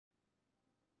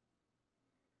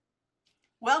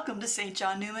Welcome to St.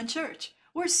 John Newman Church.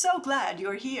 We're so glad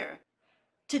you're here.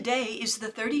 Today is the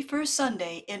 31st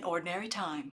Sunday in Ordinary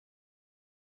Time.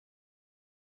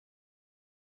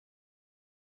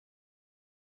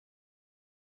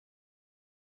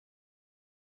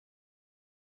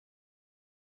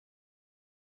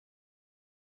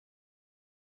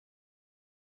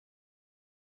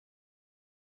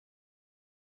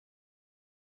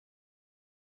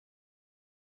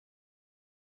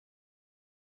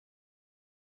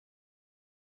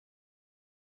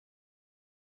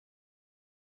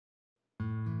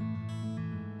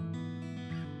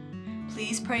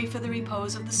 Please pray for the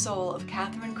repose of the soul of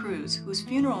Catherine Cruz, whose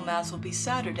funeral mass will be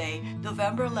Saturday,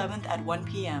 November 11th at 1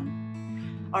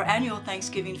 p.m. Our annual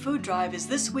Thanksgiving food drive is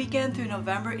this weekend through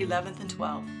November 11th and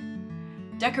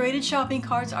 12th. Decorated shopping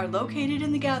carts are located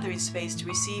in the gathering space to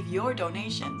receive your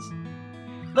donations.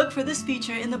 Look for this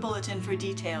feature in the bulletin for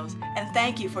details, and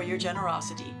thank you for your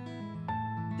generosity.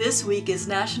 This week is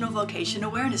National Vocation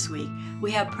Awareness Week.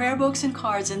 We have prayer books and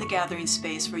cards in the gathering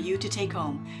space for you to take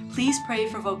home. Please pray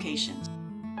for vocations.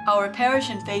 Our Parish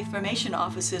and Faith Formation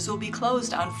offices will be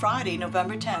closed on Friday,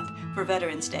 November 10th for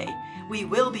Veterans Day. We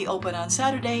will be open on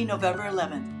Saturday, November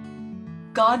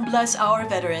 11th. God bless our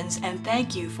veterans and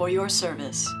thank you for your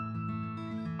service.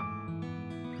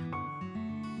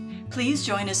 Please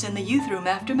join us in the youth room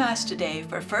after Mass today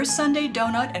for First Sunday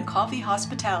Donut and Coffee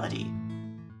Hospitality.